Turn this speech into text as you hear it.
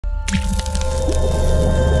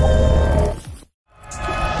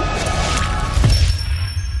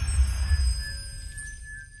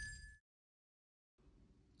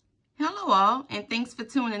all, and thanks for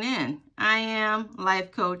tuning in. I am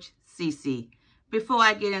Life Coach Cece. Before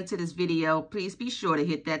I get into this video, please be sure to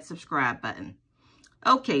hit that subscribe button.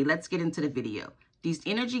 Okay, let's get into the video. These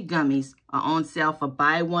energy gummies are on sale for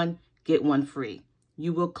buy one, get one free.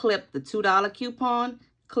 You will clip the $2 coupon,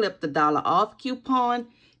 clip the $1 off coupon,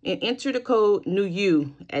 and enter the code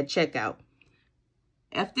NEWYOU at checkout.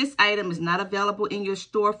 If this item is not available in your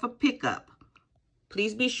store for pickup,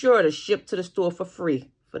 please be sure to ship to the store for free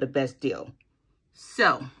for the best deal.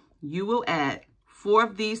 So, you will add 4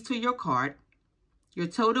 of these to your cart. Your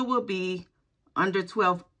total will be under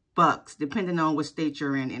 $12, depending on what state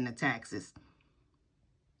you're in the taxes.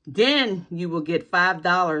 Then you will get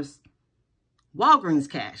 $5 Walgreens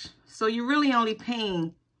cash. So you're really only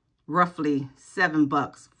paying roughly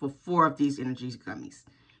 $7 for 4 of these energy gummies.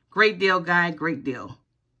 Great deal, guy. Great deal.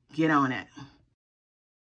 Get on it.